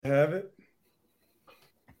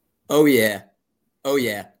Oh, yeah. Oh,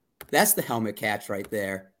 yeah. That's the helmet catch right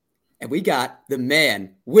there. And we got the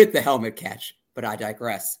man with the helmet catch. But I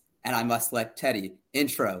digress. And I must let Teddy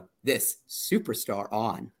intro this superstar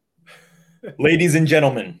on. Ladies and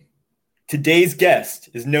gentlemen, today's guest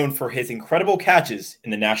is known for his incredible catches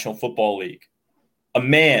in the National Football League. A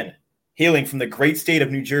man hailing from the great state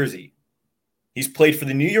of New Jersey. He's played for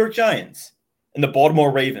the New York Giants and the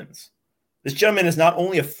Baltimore Ravens. This gentleman is not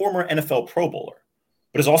only a former NFL Pro Bowler,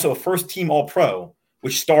 but is also a first-team All-Pro,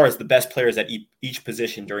 which stars the best players at each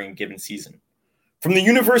position during a given season. From the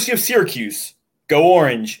University of Syracuse, go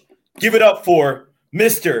Orange, give it up for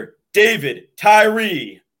Mr. David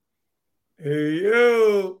Tyree. Hey,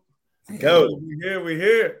 yo. Go. We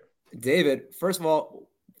here. David, first of all,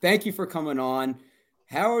 thank you for coming on.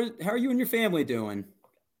 How are you and your family doing?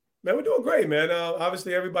 Man, we're doing great, man.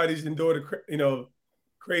 Obviously, everybody's endured a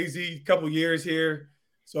crazy couple years here.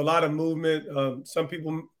 So a lot of movement. Some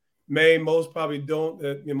people most probably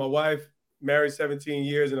don't. My wife married 17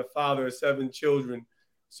 years and a father of 7 children.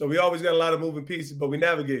 So we always got a lot of moving pieces, but we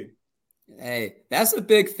navigate. Hey, that's a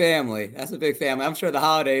big family. I'm sure the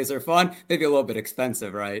holidays are fun. Maybe a little bit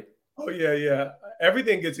expensive, right? Oh, yeah.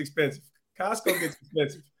 Everything gets expensive. Costco gets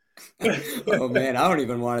expensive. Oh, man, I don't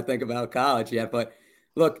even want to think about college yet. But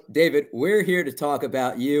look, David, we're here to talk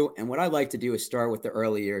about you. And what I like to do is start with the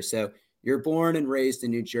early years. So you're born and raised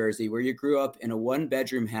in New Jersey, where you grew up in a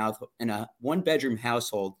one-bedroom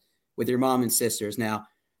household with your mom and sisters. Now,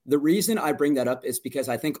 the reason I bring that up is because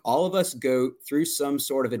I think all of us go through some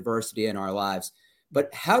sort of adversity in our lives.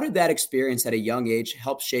 But how did that experience at a young age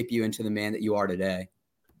help shape you into the man that you are today?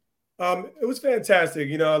 It was fantastic.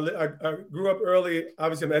 I grew up early.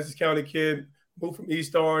 Obviously, I'm an Essex County kid. Moved from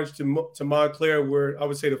East Orange to Montclair, where I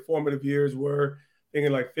would say the formative years were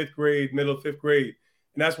thinking like middle of fifth grade.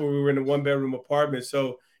 And that's where we were in a 1-bedroom apartment.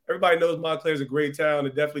 So everybody knows Montclair is a great town.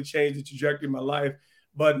 It definitely changed the trajectory of my life.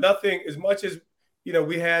 But nothing, as much as,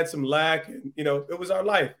 we had some lack, and, it was our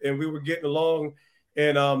life and we were getting along.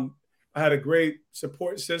 And I had a great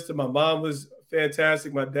support system. My mom was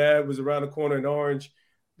fantastic. My dad was around the corner in Orange,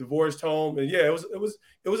 divorced home. And yeah, it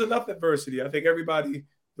was enough adversity. I think everybody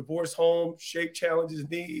divorced home, shape challenges,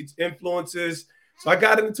 needs, influences. So I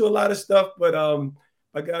got into a lot of stuff, but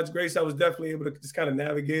by God's grace, I was definitely able to just kind of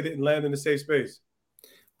navigate it and land in a safe space.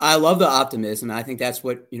 I love the optimism. I think that's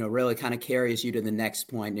what, really kind of carries you to the next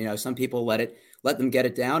point. Some people let them get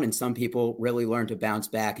it down, and some people really learn to bounce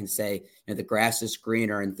back and say, the grass is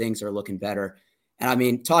greener and things are looking better. And I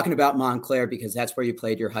mean, talking about Montclair, because that's where you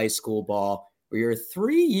played your high school ball, where you're a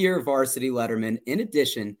 3-year varsity letterman in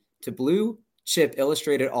addition to blue chip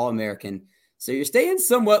illustrated All-American. So you're staying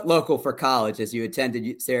somewhat local for college as you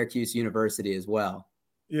attended Syracuse University as well.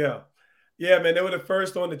 Yeah, man, they were the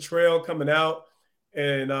first on the trail coming out.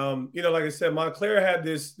 And, like I said, Montclair had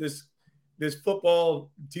this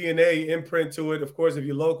football DNA imprint to it. Of course, if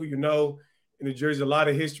you're local, in New Jersey, a lot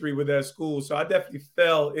of history with that school. So I definitely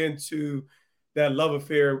fell into that love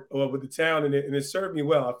affair with the town, and it served me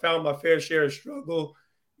well. I found my fair share of struggle,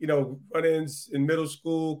 run-ins in middle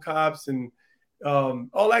school, cops, and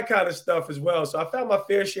all that kind of stuff as well. So I found my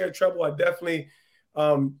fair share of trouble. I definitely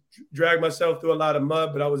dragged myself through a lot of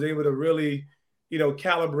mud, but I was able to really,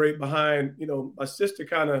 calibrate behind, my sister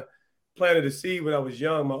kind of planted a seed when I was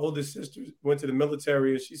young. My oldest sister went to the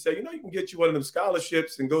military, and she said, you can get you one of them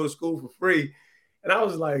scholarships and go to school for free. And I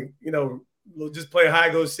was like, just play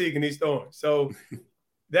hide go seek in East Orange. So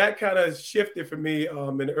that kind of shifted for me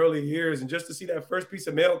in the early years. And just to see that first piece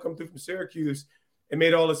of mail come through from Syracuse, it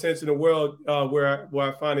made all the sense in the world where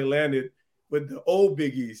I finally landed with the old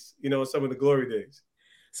Big East, some of the glory days.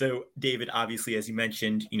 So, David, obviously, as you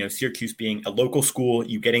mentioned, Syracuse being a local school,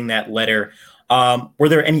 you getting that letter. Were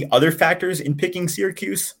there any other factors in picking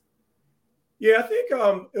Syracuse? Yeah, I think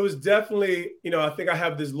it was definitely, I think I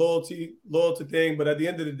have this loyalty thing. But at the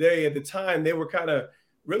end of the day, at the time, they were kind of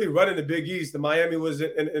really running the Big East. The Miami was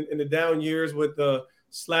in the down years with the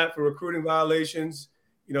slap for recruiting violations.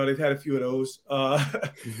 They've had a few of those.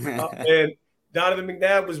 And Donovan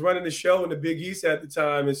McNabb was running the show in the Big East at the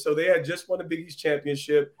time. And so they had just won the Big East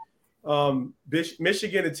championship.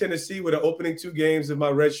 Michigan and Tennessee were the opening 2 games of my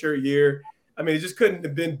redshirt year. I mean, it just couldn't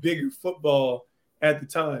have been bigger football at the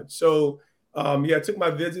time. So, I took my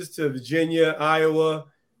visits to Virginia, Iowa,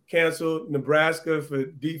 canceled. Nebraska for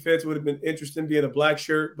defense would have been interesting being a black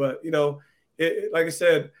shirt. But, like I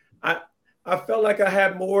said, I felt like I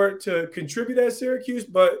had more to contribute at Syracuse,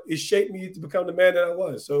 but it shaped me to become the man that I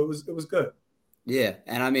was. So it was good. Yeah.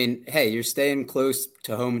 And I mean, hey, you're staying close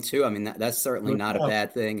to home too. I mean, that's certainly not a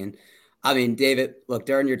bad thing. And I mean, David, look,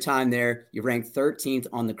 during your time there, you ranked 13th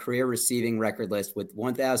on the career receiving record list with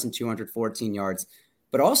 1,214 yards.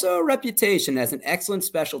 but also a reputation as an excellent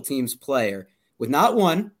special teams player with not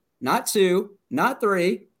one, not two, not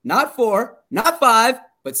three, not four, not five,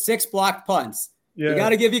 but 6 blocked punts. Yeah. We got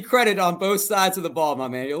to give you credit on both sides of the ball, my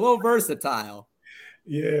man. You're a little versatile.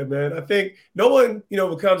 Yeah, man. I think no one,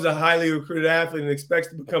 becomes a highly recruited athlete and expects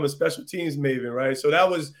to become a special teams maven, right? So that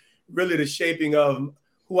was really the shaping of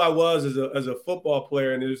who I was as a football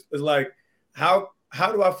player. And it's like, how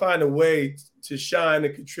do I find a way to shine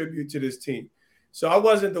and contribute to this team? So I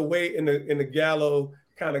wasn't the weight in the gallows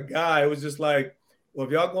kind of guy. It was just like, well,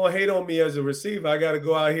 if y'all gonna hate on me as a receiver, I got to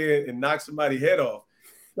go out here and knock somebody's head off.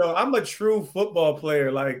 So I'm a true football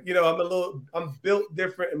player. Like, I'm built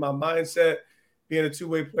different in my mindset. Being a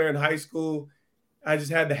two-way player in high school, I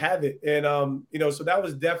just had to have it. And, so that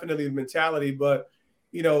was definitely the mentality. But,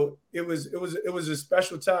 it was a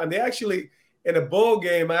special time. They actually, in a bowl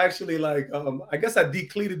game, I actually I guess I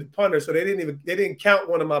decleated the punter. So they didn't count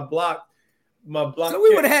one of my block. So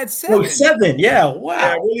we would have had 7. Oh, 7. Yeah. Wow.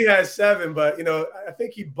 Yeah, I really had 7, but, I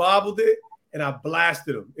think he bobbled it and I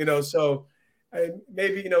blasted him, so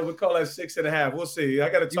maybe, we'll call that 6.5. We'll see. I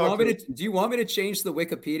got to talk to him. Do you want me to change the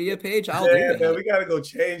Wikipedia page? I'll do that. Man, we got to go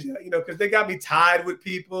change that, because they got me tied with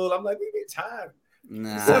people. I'm like, we get tied.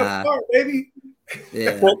 Nah. Set apart, baby.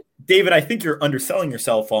 Yeah. Well, David, I think you're underselling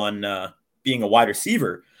yourself on being a wide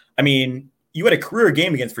receiver. I mean, you had a career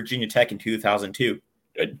game against Virginia Tech in 2002.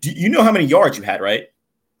 Do you know how many yards you had, right?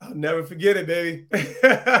 I'll never forget it, baby. For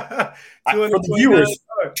the viewers.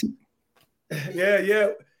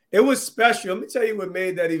 Yeah. It was special. Let me tell you what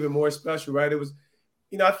made that even more special, right? It was,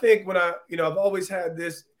 I think when I've always had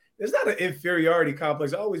this, there's not an inferiority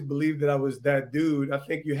complex. I always believed that I was that dude. I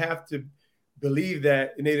think you have to believe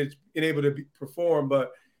that in able to perform.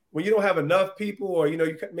 But when you don't have enough people or,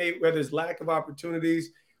 whether there's lack of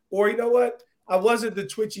opportunities or, I wasn't the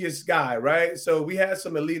twitchiest guy, right? So we had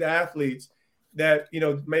some elite athletes that,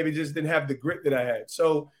 maybe just didn't have the grit that I had.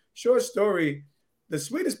 So short story, the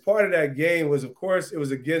sweetest part of that game was, of course, it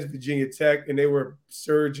was against Virginia Tech, and they were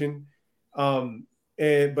surging.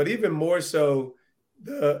 But even more so,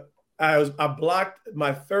 I blocked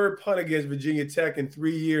my 3rd punt against Virginia Tech in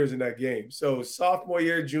 3 years in that game. So sophomore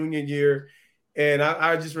year, junior year, and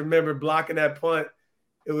I just remember blocking that punt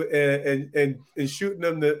and shooting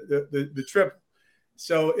them the triple.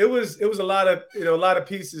 So it was a lot of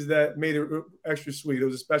pieces that made it extra sweet. It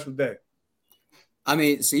was a special day. I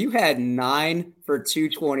mean, so you had 9 for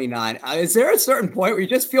 229. Is there a certain point where you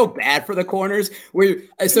just feel bad for the corners?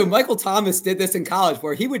 So Michael Thomas did this in college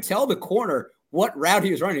where he would tell the corner what route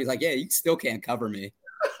he was running. He's like, yeah, you still can't cover me.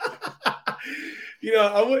 I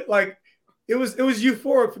would it was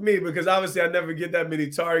euphoric for me because obviously I never get that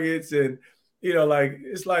many targets. And,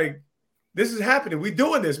 it's like, this is happening. We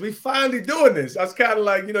doing this. We finally doing this. I was kind of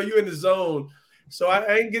like, you're in the zone. So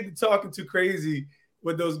I ain't get to talking too crazy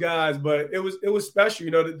with those guys, but it was special.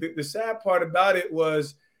 The sad part about it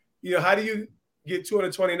was, how do you get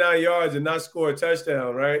 229 yards and not score a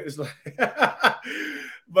touchdown, right? It's like,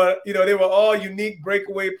 but they were all unique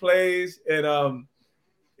breakaway plays, and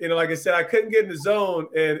like I said, I couldn't get in the zone,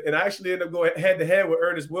 and I actually ended up going head to head with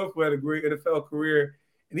Ernest Wolf, who had a great NFL career,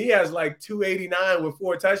 and he has like 289 with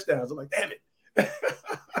 4 touchdowns. I'm like, damn it! It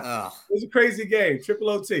was a crazy game, triple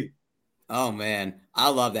OT. Oh, man. I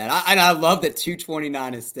love that. I love that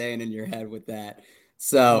 229 is staying in your head with that.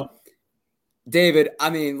 So, David, I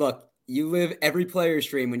mean, look, you live every player's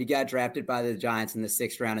dream when you got drafted by the Giants in the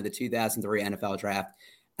 6th round of the 2003 NFL draft.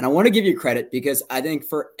 And I want to give you credit because I think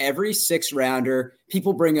for every 6th rounder,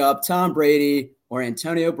 people bring up Tom Brady or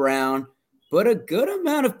Antonio Brown, but a good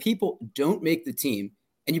amount of people don't make the team.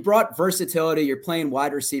 And you brought versatility. You're playing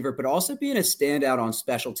wide receiver, but also being a standout on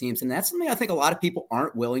special teams. And that's something I think a lot of people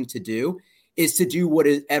aren't willing to do, is to do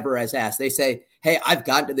whatever is asked. They say, hey, I've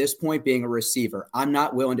gotten to this point being a receiver. I'm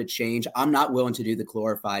not willing to change. I'm not willing to do the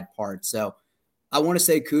glorified part. So I want to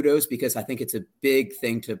say kudos because I think it's a big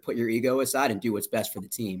thing to put your ego aside and do what's best for the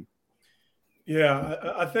team. Yeah,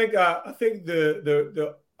 I think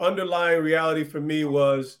the underlying reality for me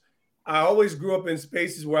was I always grew up in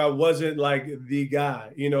spaces where I wasn't like the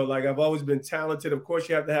guy, I've always been talented. Of course,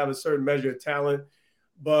 you have to have a certain measure of talent,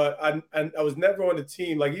 but I was never on the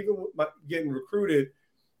team. Like even with getting recruited,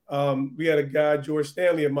 we had a guy, George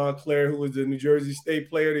Stanley at Montclair, who was the New Jersey State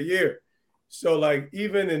Player of the Year. So like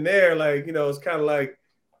even in there, it's kind of like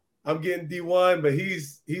I'm getting D1, but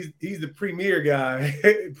he's the premier guy,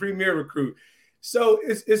 premier recruit. So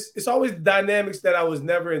it's always dynamics that I was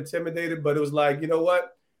never intimidated, but it was like, you know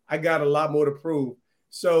what? I got a lot more to prove.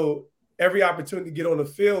 So every opportunity to get on the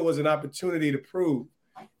field was an opportunity to prove.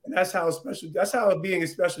 And that's how being a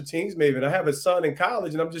special teams maven. I have a son in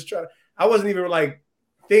college and I wasn't even like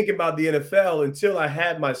thinking about the NFL until I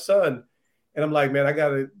had my son. And I'm like, man, I got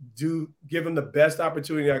to give him the best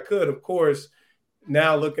opportunity I could. Of course,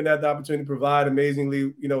 now looking at the opportunity to provide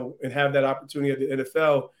amazingly, and have that opportunity at the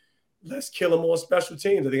NFL, let's kill him on special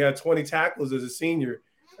teams. I think I had 20 tackles as a senior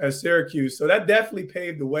at Syracuse. So that definitely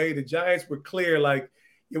paved the way. The Giants were clear, like,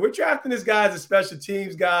 we're drafting this guy as a special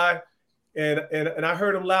teams guy. And I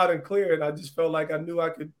heard him loud and clear. And I just felt like I knew I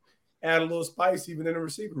could add a little spice even in the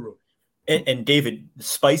receiver room. And David, the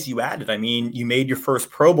spice you added, I mean, you made your first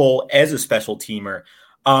Pro Bowl as a special teamer.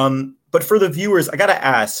 But for the viewers, I got to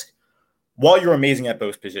ask, while you're amazing at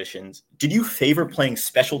both positions, did you favor playing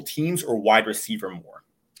special teams or wide receiver more?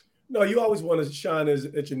 No, you always want to shine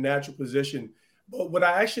at your natural position. But what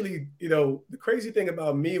I actually, the crazy thing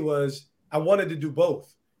about me was I wanted to do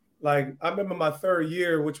both. Like, I remember my third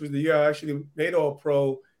year, which was the year I actually made All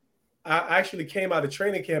Pro. I actually came out of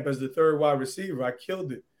training camp as the third wide receiver. I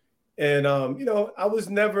killed it. And, I was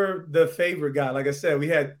never the favorite guy. Like I said,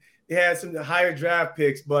 they had some higher draft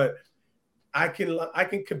picks, but I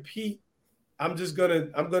can compete. I'm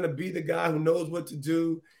going to be the guy who knows what to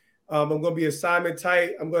do. I'm going to be assignment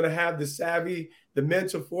tight. I'm going to have the savvy, the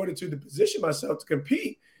mental fortitude to position myself to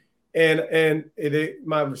compete. And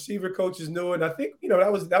my receiver coaches knew it. I think,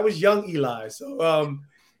 that was young Eli. So,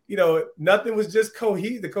 nothing was just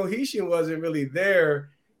the cohesion wasn't really there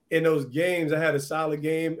in those games. I had a solid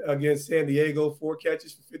game against San Diego, 4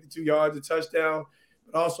 catches for 52 yards, a touchdown,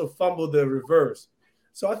 but also fumbled the reverse.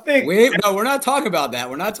 So I think we're not talking about that.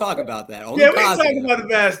 We're not talking about that. Only we're talking about the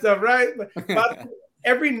bad stuff, right? But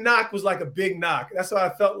every knock was like a big knock. That's what I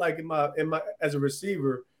felt like in my as a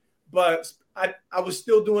receiver. But I was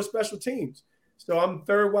still doing special teams. So I'm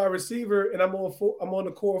third wide receiver, and I'm on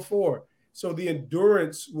the core 4. So the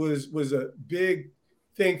endurance was a big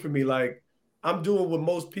thing for me. Like, I'm doing what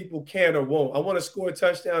most people can or won't. I want to score a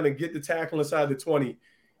touchdown and get the tackle inside the 20.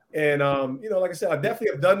 And like I said, I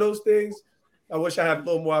definitely have done those things. I wish I had a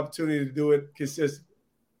little more opportunity to do it consistently.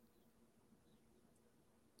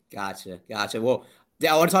 Gotcha. Well,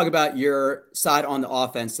 I want to talk about your side on the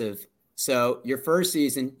offensive. So your first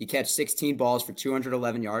season, you catch 16 balls for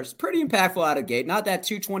 211 yards. Pretty impactful out of the gate. Not that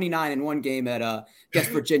 229 in one game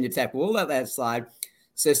against Virginia Tech. We'll let that slide.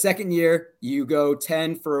 So second year, you go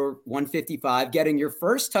 10 for 155, getting your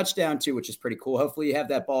first touchdown too, which is pretty cool. Hopefully you have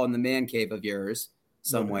that ball in the man cave of yours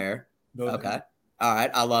somewhere. Okay. All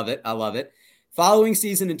right. I love it. Following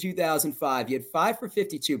season in 2005, you had 5 for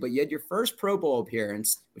 52, but you had your first Pro Bowl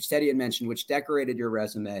appearance, which Teddy had mentioned, which decorated your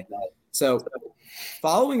resume. So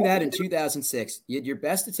following that in 2006, you had your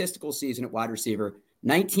best statistical season at wide receiver,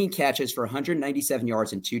 19 catches for 197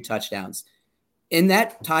 yards and 2 touchdowns. In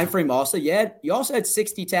that time frame also, you also had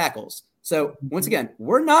 60 tackles. So once again,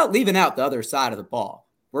 we're not leaving out the other side of the ball.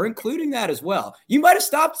 We're including that as well. You might have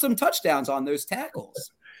stopped some touchdowns on those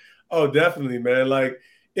tackles. Oh, definitely, man. Like,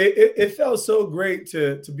 it felt so great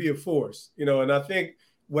to be a force, and I think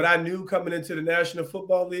what I knew coming into the National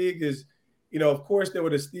Football League is, of course, there were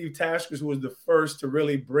the Steve Taschkes, who was the first to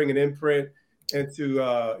really bring an imprint and to,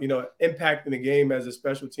 impacting the game as a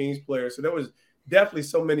special teams player. So there was definitely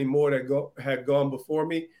so many more that had gone before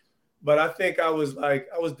me. But I think I was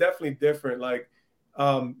definitely different. Like,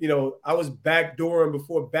 I was backdooring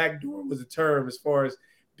before backdooring was a term, as far as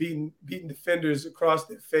beating defenders across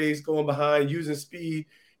their face, going behind, using speed,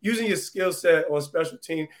 using your skill set on special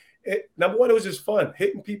team. Number one, it was just fun.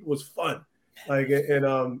 Hitting people was fun.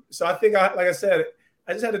 So I think, like I said,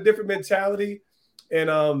 I just had a different mentality, and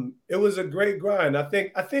it was a great grind. I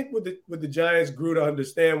think what the Giants grew to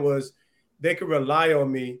understand was they could rely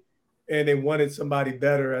on me, and they wanted somebody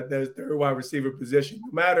better at their third wide receiver position,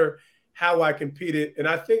 no matter how I competed. And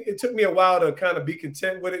I think it took me a while to kind of be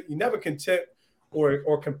content with it. You're never content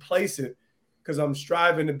or complacent, because I'm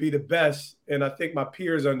striving to be the best, and I think my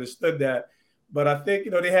peers understood that. But I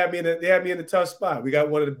think they had me in a tough spot. We got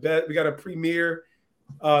one of the best. We got a premier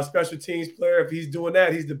special teams player. If he's doing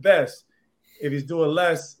that, he's the best. If he's doing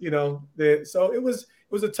less, so it was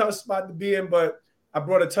a tough spot to be in. But I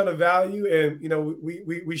brought a ton of value, and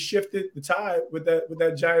we shifted the tide with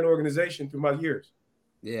that Giant organization through my years.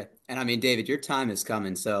 Yeah, and I mean, David, your time is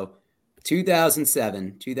coming. So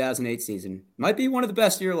 2007, 2008 season might be one of the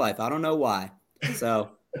best of your life. I don't know why.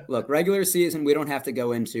 So look, regular season we don't have to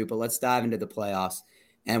go into, but let's dive into the playoffs.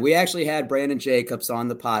 And we actually had Brandon Jacobs on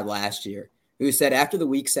the pod last year, who said after the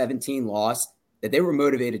Week 17 loss that they were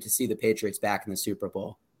motivated to see the Patriots back in the Super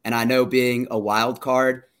Bowl. And I know, being a wild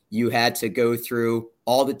card, you had to go through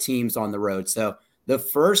all the teams on the road. So the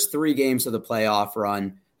first 3 games of the playoff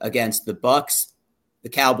run against the Bucs, the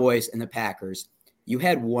Cowboys, and the Packers, you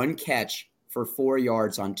had 1 catch for 4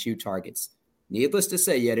 yards on 2 targets. Needless to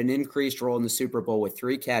say, you had an increased role in the Super Bowl with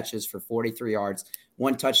 3 catches for 43 yards,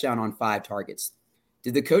 1 touchdown on 5 targets.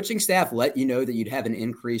 Did the coaching staff let you know that you'd have an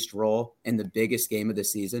increased role in the biggest game of the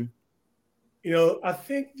season? I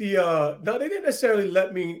think no, they didn't necessarily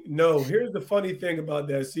let me know. Here's the funny thing about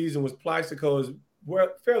that season was Plaxico is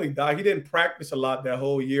fairly died. He didn't practice a lot that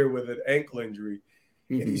whole year with an ankle injury.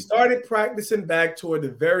 And he started practicing back toward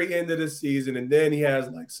the very end of the season, and then he has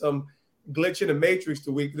like some glitch in the matrix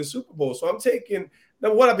the week of the Super Bowl. So I'm taking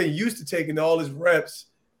now what I've been used to taking all his reps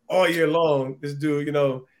all year long. This dude,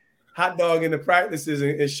 hot dog in the practices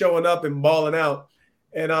and showing up and balling out,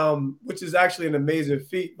 and which is actually an amazing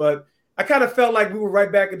feat. But I kind of felt like we were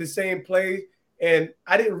right back at the same play, and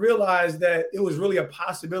I didn't realize that it was really a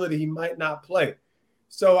possibility he might not play.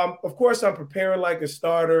 So of course I'm preparing like a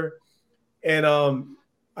starter, and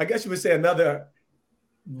I guess you would say another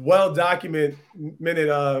well-documented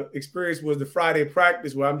experience was the Friday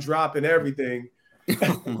practice where I'm dropping everything.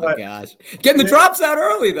 Oh my gosh. Getting the drops out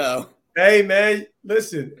early though. Hey man,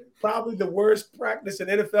 listen, probably the worst practice in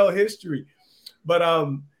NFL history. But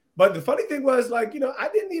the funny thing was I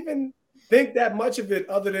didn't even think that much of it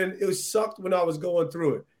other than it was sucked when I was going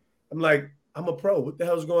through it. I'm like, I'm a pro. What the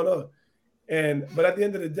hell's going on? But at the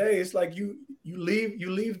end of the day, it's like you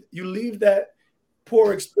leave that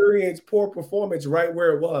poor experience, poor performance right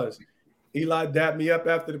where it was. Eli dapped me up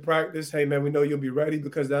after the practice. Hey, man, we know you'll be ready,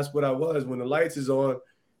 because that's what I was. When the lights is on,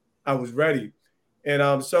 I was ready.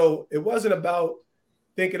 And so it wasn't about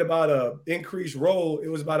thinking about a increased role. It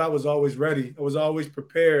was about I was always ready. I was always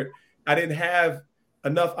prepared. I didn't have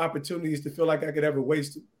enough opportunities to feel like I could ever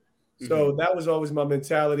waste it. So that was always my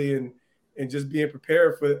mentality, and just being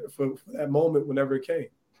prepared for that moment whenever it came.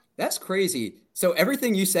 That's crazy. So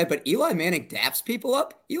everything you said, but Eli Manning daps people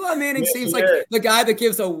up? Eli Manning seems like the guy that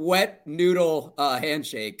gives a wet noodle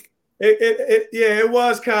handshake. It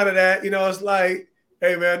was kind of that. It's like,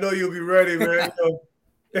 hey, man, I know you'll be ready, man.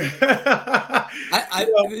 The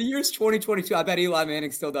year's 2022. I bet Eli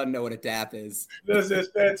Manning still doesn't know what a dap is.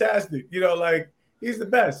 It's fantastic. He's the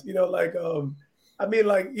best. He's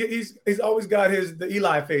always got the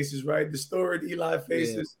Eli faces, right? The storied Eli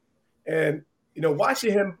faces. Yeah. And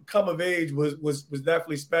watching him come of age was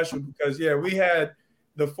definitely special, because we had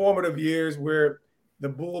the formative years where the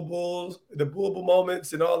Bull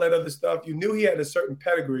moments and all that other stuff. You knew he had a certain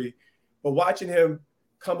pedigree, but watching him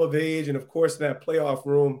come of age, and of course in that playoff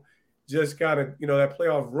room, just kind of that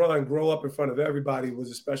playoff run, grow up in front of everybody, was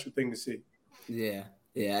a special thing to see. Yeah,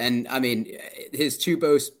 and I mean his 2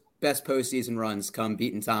 best postseason runs come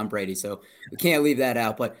beating Tom Brady, so we can't leave that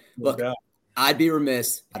out. But look. I'd be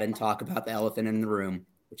remiss. I didn't talk about the elephant in the room,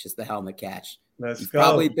 which is the helmet catch.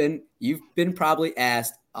 You've been probably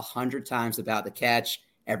asked 100 times about the catch,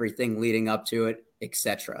 everything leading up to it,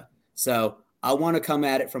 etc. So I want to come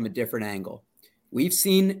at it from a different angle. We've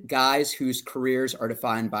seen guys whose careers are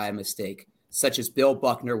defined by a mistake, such as Bill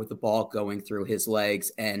Buckner with the ball going through his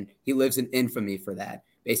legs, and he lives in infamy for that,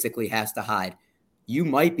 basically has to hide. You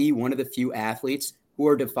might be one of the few athletes who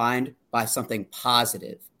are defined by something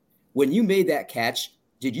positive. When you made that catch,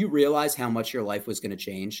 did you realize how much your life was going to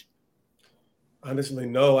change? Honestly,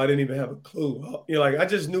 no, I didn't even have a clue. I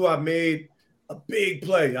just knew I made a big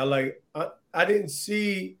play. I didn't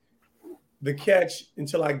see the catch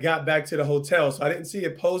until I got back to the hotel. So I didn't see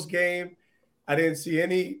it post game. I didn't see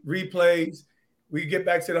any replays. We get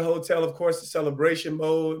back to the hotel, of course, the celebration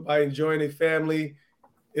mode by enjoying a family.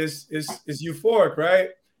 It's euphoric,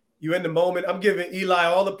 right? You in the moment. I'm giving Eli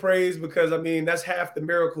all the praise, because that's half the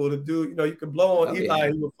miracle to do. You can blow on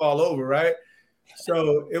Eli, he would fall over, right?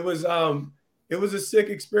 So it was a sick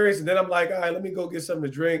experience. And then I'm like, all right, let me go get something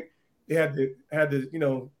to drink. They had the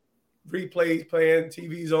replays playing,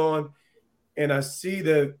 TV's on, and I see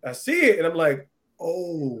it, and I'm like,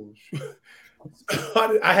 oh,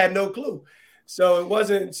 I had no clue. So it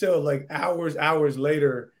wasn't until like hours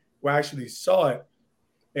later where I actually saw it,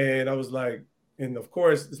 and I was like. And of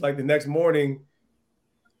course, it's like the next morning,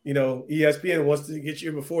 ESPN wants to get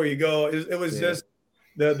you before you go. It was just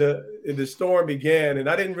the storm began, and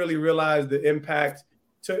I didn't really realize the impact.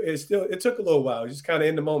 It took a little while, just kind of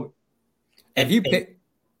in the moment. Have you picked?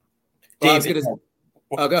 Go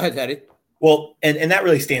ahead, Teddy. Well, and that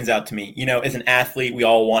really stands out to me. As an athlete, we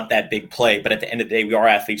all want that big play, but at the end of the day, we are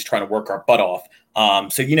athletes trying to work our butt off.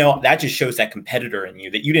 So that just shows that competitor in you,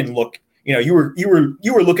 that you didn't look. You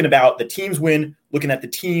were looking about the team's win, looking at the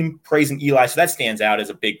team, praising Eli. So that stands out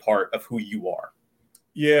as a big part of who you are.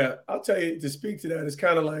 Yeah, I'll tell you, to speak to that, it's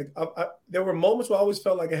kind of like there were moments where I always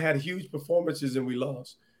felt like I had huge performances and we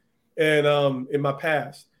lost. And in my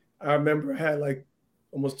past, I remember I had like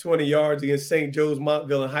almost 20 yards against St. Joe's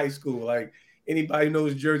Montville in high school. Like anybody who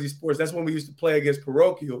knows Jersey sports, that's when we used to play against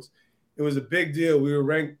parochials. It was a big deal. We were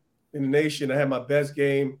ranked in the nation. I had my best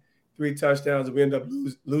game, 3 touchdowns, and we ended up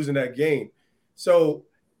losing that game. So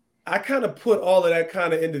I kind of put all of that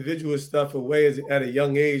kind of individual stuff away at a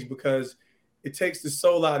young age because it takes the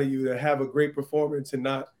soul out of you to have a great performance and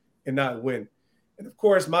not win. And of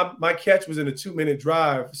course, my catch was in a 2-minute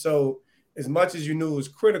drive. So as much as you knew it was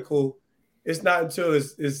critical, it's not until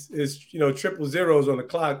it's triple zeros on the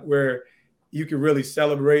clock where you can really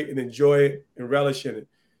celebrate and enjoy it and relish in it.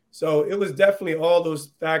 So it was definitely all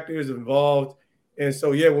those factors involved. And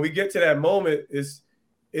so, yeah, when we get to that moment, it's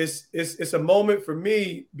a moment for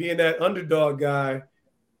me being that underdog guy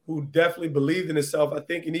who definitely believed in himself, I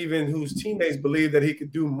think, and even whose teammates believed that he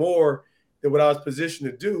could do more than what I was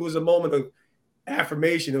positioned to do. It was a moment of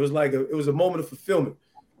affirmation. It was a moment of fulfillment.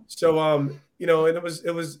 So, and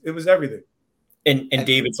it was everything. And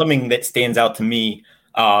David, something that stands out to me,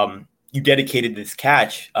 you dedicated this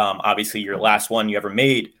catch, obviously your last one you ever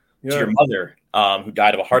made, to your mother, who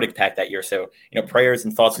died of a heart attack that year. So, prayers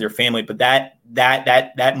and thoughts of your family, but that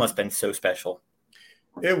must have been so special.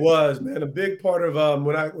 It was, man, a big part of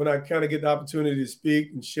when I kind of get the opportunity to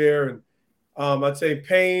speak and share. And I'd say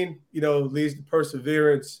pain, leads to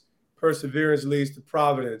perseverance. Perseverance leads to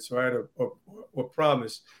providence, right? Or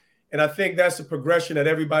promise. And I think that's a progression that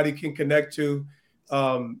everybody can connect to.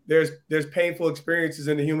 There's painful experiences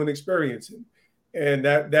in the human experience. And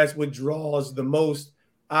that's what draws the most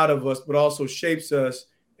out of us, but also shapes us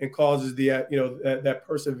and causes that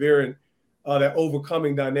persevering, that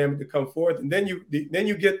overcoming dynamic to come forth. And then you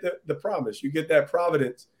get the promise, you get that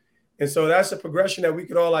providence. And so that's a progression that we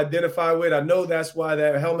could all identify with. I know that's why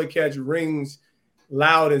that helmet catch rings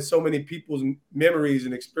loud in so many people's memories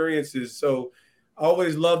and experiences. So I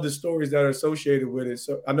always love the stories that are associated with it.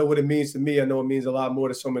 So I know what it means to me. I know it means a lot more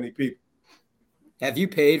to so many people. Have you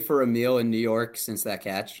paid for a meal in New York since that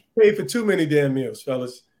catch? Paid for too many damn meals,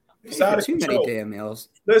 fellas. Too many damn meals.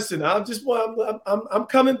 Listen, I'm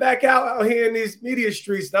coming back out here in these media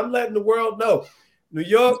streets, and I'm letting the world know. New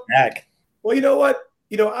York. Back. Well, you know what?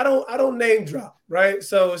 I don't name drop, right?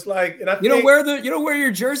 So it's like, and you don't wear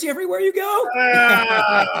your jersey everywhere you go,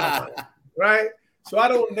 right? So I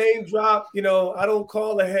don't name drop. I don't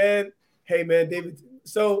call ahead. Hey, man, David.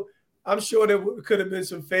 So I'm sure there could have been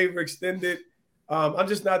some favor extended. I'm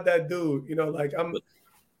just not that dude.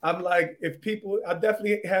 I'm like, if people, I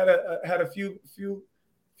definitely had a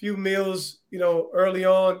few meals, early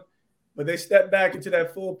on, but they stepped back into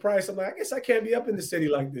that full price. I'm like, I guess I can't be up in the city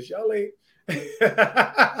like this. Y'all ain't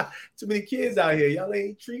too many kids out here. Y'all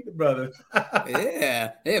ain't treating the brother.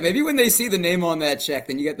 Yeah. Maybe when they see the name on that check,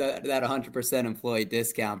 then you get that 100% employee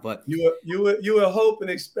discount. But you would hope and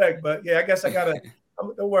expect. But yeah, I guess I gotta.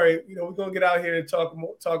 Don't worry. We're gonna get out here and talk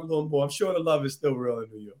a little more. I'm sure the love is still real in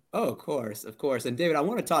New York. Oh, of course. And David, I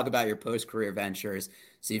want to talk about your post-career ventures.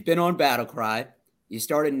 So you've been on Battle Cry. You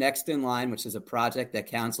started Next in Line, which is a project that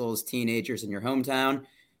counsels teenagers in your hometown.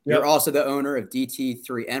 You're also the owner of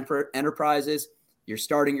DT3 Enterprises. You're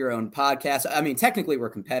starting your own podcast. I mean, technically we're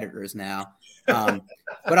competitors now. But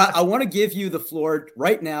I want to give you the floor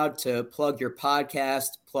right now to plug your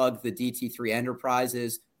podcast, plug the DT3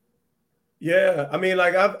 Enterprises. Yeah, I mean,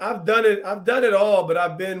 like I've done it all, but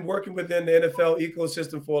I've been working within the NFL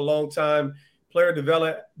ecosystem for a long time. Player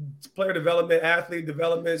development, athlete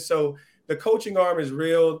development. So the coaching arm is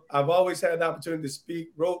real. I've always had the opportunity to speak,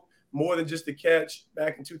 wrote more than just a catch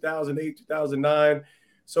back in 2008, 2009.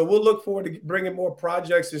 So we'll look forward to bringing more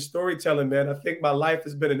projects and storytelling, man. I think my life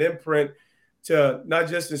has been an imprint to not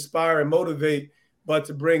just inspire and motivate, but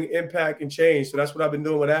to bring impact and change. So that's what I've been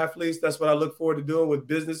doing with athletes. That's what I look forward to doing with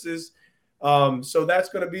businesses. So that's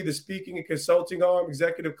going to be the speaking and consulting arm,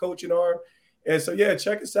 executive coaching arm. And so, yeah,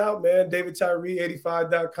 check us out, man.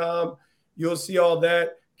 DavidTyree85.com. You'll see all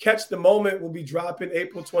that. Catch the Moment will be dropping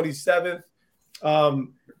April 27th.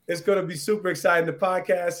 It's going to be super exciting. The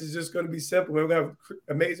podcast is just going to be simple. We're going to have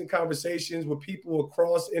amazing conversations with people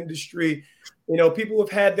across industry, people who have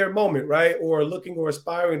had their moment, right? Or looking or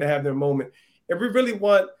aspiring to have their moment. And we really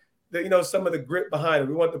want some of the grit behind it.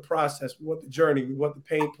 We want the process. We want the journey. We want the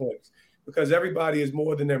pain points, because everybody is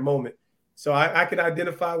more than their moment. So I can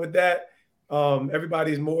identify with that.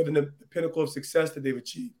 Everybody is more than the pinnacle of success that they've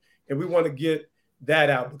achieved. And we want to get that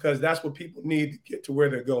out, because that's what people need to get to where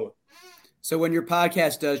they're going. So when your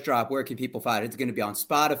podcast does drop, where can people find it? It's going to be on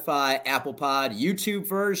Spotify, Apple Pod, YouTube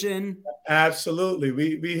version. Absolutely.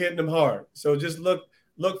 We hitting them hard. So just look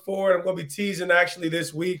forward. I'm going to be teasing actually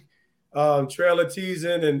this week, trailer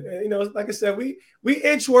teasing. And like I said, we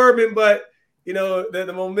inchworming, but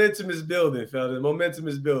the momentum is building, fella. The momentum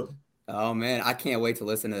is building. Oh man, I can't wait to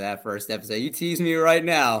listen to that first episode. You tease me right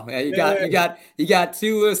now. Yeah, you got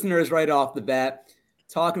two listeners right off the bat.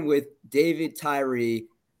 Talking with David Tyree,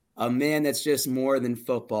 a man that's just more than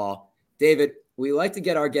football. David, we like to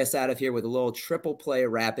get our guests out of here with a little triple play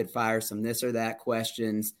rapid fire, some this or that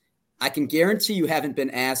questions. I can guarantee you haven't been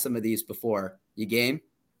asked some of these before. You game?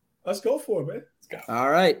 Let's go for it, man. Let's go. All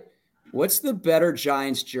right. What's the better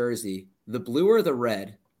Giants jersey, the blue or the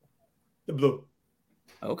red? The blue.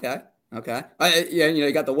 Okay. Yeah,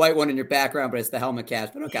 you got the white one in your background, but it's the helmet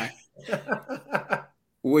cast. But okay.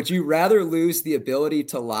 Would you rather lose the ability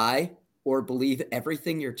to lie or believe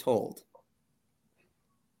everything you're told?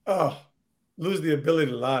 Oh, lose the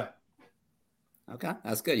ability to lie. Okay,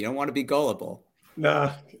 that's good. You don't want to be gullible.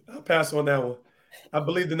 Nah, I'll pass on that one. I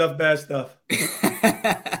believed enough bad stuff.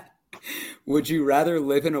 Would you rather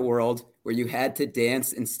live in a world where you had to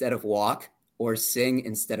dance instead of walk or sing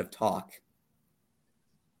instead of talk?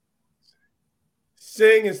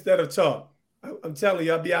 Sing instead of talk. I'm telling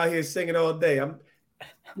you, I'll be out here singing all day. I'm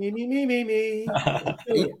me.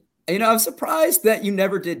 I'm surprised that you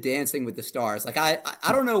never did Dancing with the Stars. Like I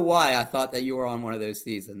don't know why I thought that you were on one of those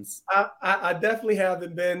seasons. I definitely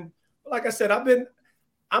haven't been. Like I said, I'm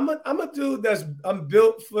a dude I'm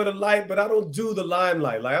built for the light, but I don't do the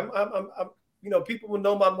limelight. Like I'm people will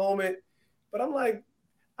know my moment, but I'm like,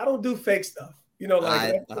 I don't do fake stuff.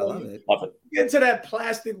 I love it. Get into that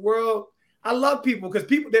plastic world. I love people because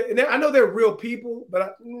I know they're real people,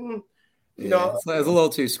 but it's a little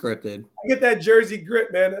too scripted. I get that Jersey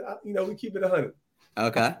grit, man. We keep it 100.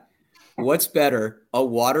 Okay. What's better, a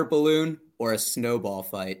water balloon or a snowball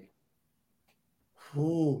fight?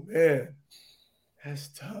 Oh, man. That's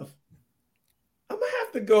tough. I'm going to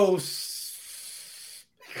have to go.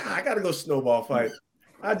 I got to go snowball fight.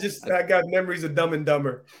 I got memories of Dumb and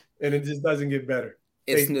Dumber, and it just doesn't get better.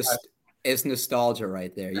 It's nostalgia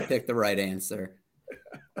right there. You picked the right answer.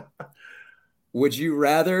 Would you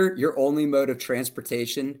rather your only mode of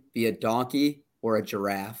transportation be a donkey or a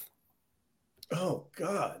giraffe? Oh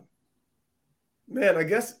God, man! I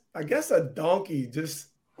guess a donkey. Just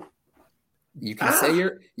you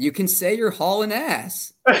can say you're hauling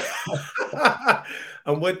ass.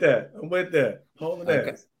 I'm with that. Hauling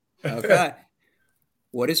ass. Okay.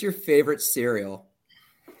 What is your favorite cereal?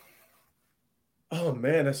 Oh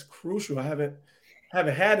man, that's crucial. I haven't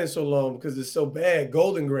had it so long because it's so bad.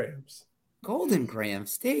 Golden Grams. Golden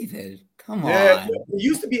Grams, David. Come on. It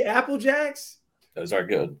used to be Apple Jacks. Those are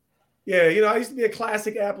good. Yeah, I used to be a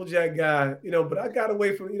classic Applejack guy, but I got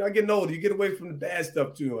away from, getting older. You get away from the bad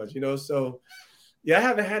stuff too much, So, yeah, I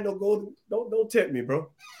haven't had no golden. Don't tempt me, bro.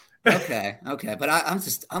 Okay, but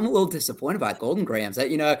I'm a little disappointed about Golden Grams. That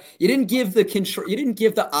you didn't give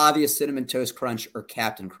the obvious Cinnamon Toast Crunch or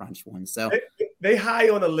Captain Crunch one. So they high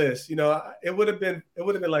on the list. It would have been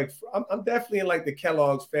like I'm definitely in like the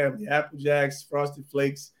Kellogg's family, Apple Jacks, Frosted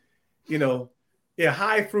Flakes,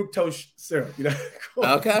 high fructose syrup.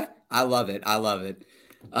 Okay, I love it.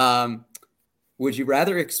 Would you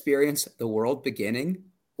rather experience the world beginning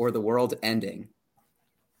or the world ending?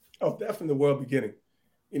 Oh, definitely the world beginning.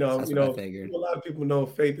 That's what I figured. A lot of people know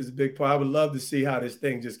faith is a big part. I would love to see how this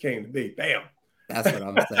thing just came to be. Bam. That's what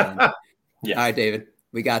I'm saying. Yeah. All right, David.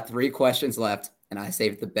 We got 3 questions left, and I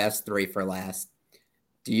saved the best 3 for last.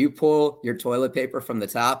 Do you pull your toilet paper from the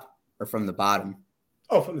top or from the bottom?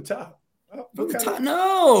 Oh, from the top. From the top?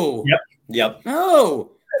 No. Yep.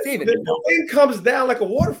 No. David. The thing comes down like a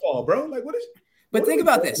waterfall, bro. Like what is? But think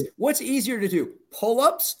about this. What's easier to do?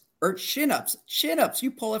 Pull-ups or chin-ups? Chin-ups,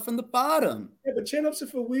 you pull it from the bottom. Yeah, but chin-ups are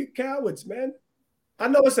for weak cowards, man. I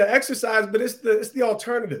know it's an exercise, but it's the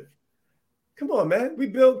alternative. Come on, man. We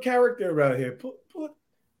build character around here. Pull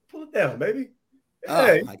it down, baby.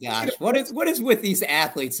 Oh my gosh. What is with these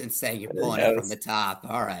athletes and saying you're pulling it from the top?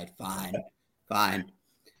 All right, fine.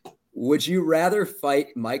 Would you rather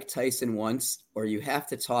fight Mike Tyson once or you have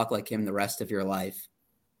to talk like him the rest of your life?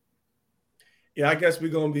 Yeah, I guess we're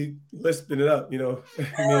going to be lisping it up,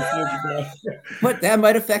 But that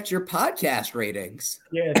might affect your podcast ratings.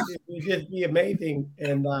 Yeah, it would just be amazing.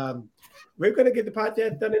 And we're going to get the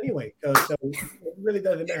podcast done anyway. So it really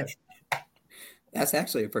doesn't matter. That's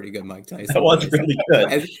actually a pretty good Mike Tyson. That was really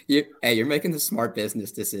good. You're making the smart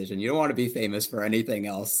business decision. You don't want to be famous for anything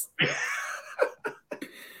else.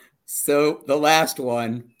 So the last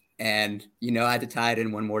one, and I had to tie it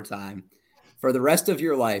in one more time. For the rest of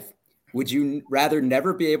your life, would you rather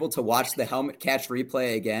never be able to watch the helmet catch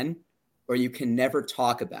replay again, or you can never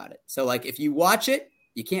talk about it? So like if you watch it,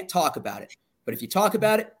 you can't talk about it. But if you talk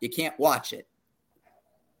about it, you can't watch it.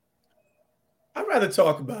 I'd rather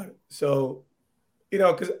talk about it. So,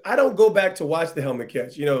 because I don't go back to watch the helmet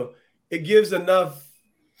catch. It gives enough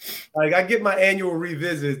Like I get my annual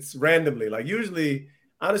revisits randomly. Like usually,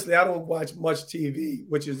 honestly, I don't watch much TV,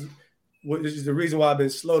 which is the reason why I've been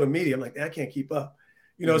slow to media. I'm like, I can't keep up,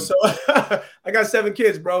 So I got 7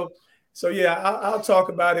 kids, bro. So yeah, I'll talk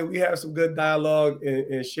about it. We have some good dialogue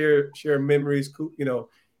and share memories,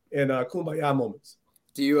 and kumbaya moments.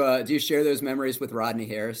 Do you share those memories with Rodney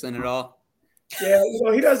Harrison at all? Yeah,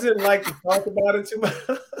 he doesn't like to talk about it too much.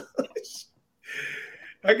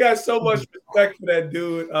 I got so much respect for that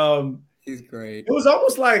dude. He's great. It was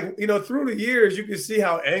almost like, through the years, you could see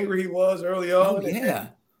how angry he was early on. Oh, yeah.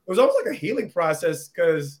 It was almost like a healing process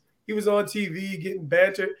because he was on TV getting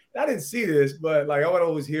bantered. I didn't see this, but like I would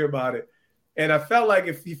always hear about it. And I felt like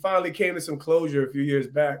if he finally came to some closure a few years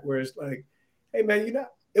back where it's like, hey, man,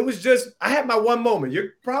 it was just, I had my one moment.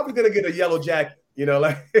 You're probably going to get a yellow jacket,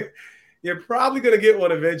 like you're probably going to get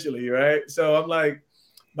one eventually, right? So I'm like,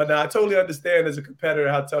 but now I totally understand as a competitor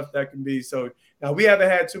how tough that can be. So now we haven't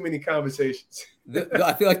had too many conversations.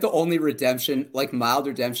 I feel like the only redemption, like mild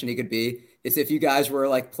redemption he could be, is if you guys were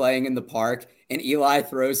like playing in the park and Eli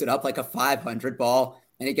throws it up like a 500 ball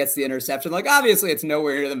and he gets the interception. Like obviously it's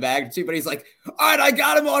nowhere near the magnitude, but he's like, all right, I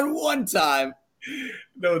got him on one time.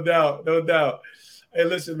 No doubt. Hey,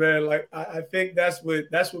 listen, man, like I think that's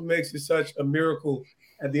what makes it such a miracle.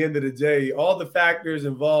 At the end of the day, all the factors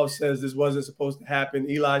involved says this wasn't supposed to happen.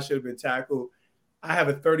 Eli should have been tackled. I have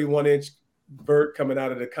a 31-inch vert coming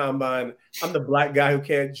out of the combine. I'm the black guy who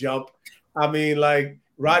can't jump. I mean, like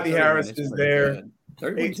Rodney Harris is there.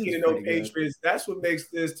 18-0 Patriots. That's what makes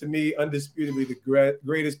this, to me, undisputably the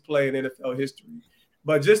greatest play in NFL history.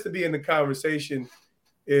 But just to be in the conversation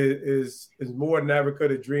is more than I ever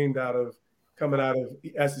could have dreamed of coming out of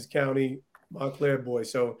Essex County, Montclair boy.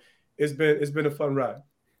 So it's been a fun ride.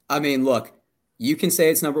 I mean, look, you can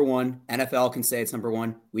say it's number one. NFL can say it's number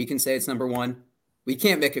one. We can say it's number one. We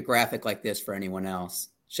can't make a graphic like this for anyone else.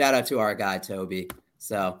 Shout out to our guy, Toby.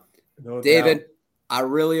 So, no David, doubt. I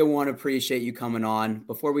really want to appreciate you coming on.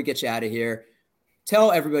 Before we get you out of here,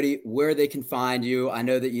 tell everybody where they can find you. I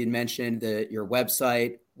know that you mentioned your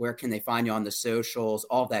website. Where can they find you on the socials?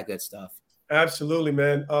 All that good stuff. Absolutely,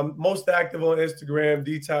 man. Most active on Instagram,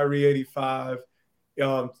 DTyree85.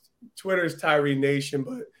 Twitter is Tyree Nation,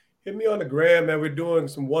 but hit me on the gram, man. We're doing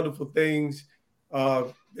some wonderful things.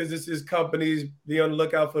 Businesses, companies, be on the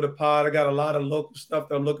lookout for the pod. I got a lot of local stuff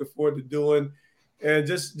that I'm looking forward to doing, and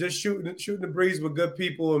just shooting the breeze with good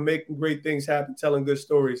people and making great things happen, telling good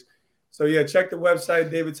stories. So yeah, check the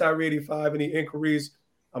website, David Tyree 85. Any inquiries?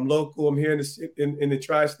 I'm local. I'm here in the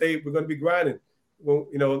tri-state. We're going to be grinding. Well,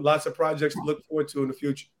 lots of projects to look forward to in the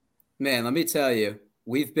future. Man, let me tell you.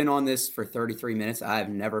 We've been on this for 33 minutes. I've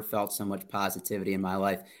never felt so much positivity in my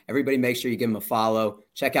life. Everybody make sure you give them a follow.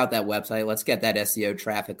 Check out that website. Let's get that SEO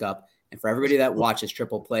traffic up. And for everybody that watches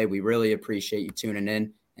Triple Play, we really appreciate you tuning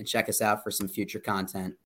in and check us out for some future content.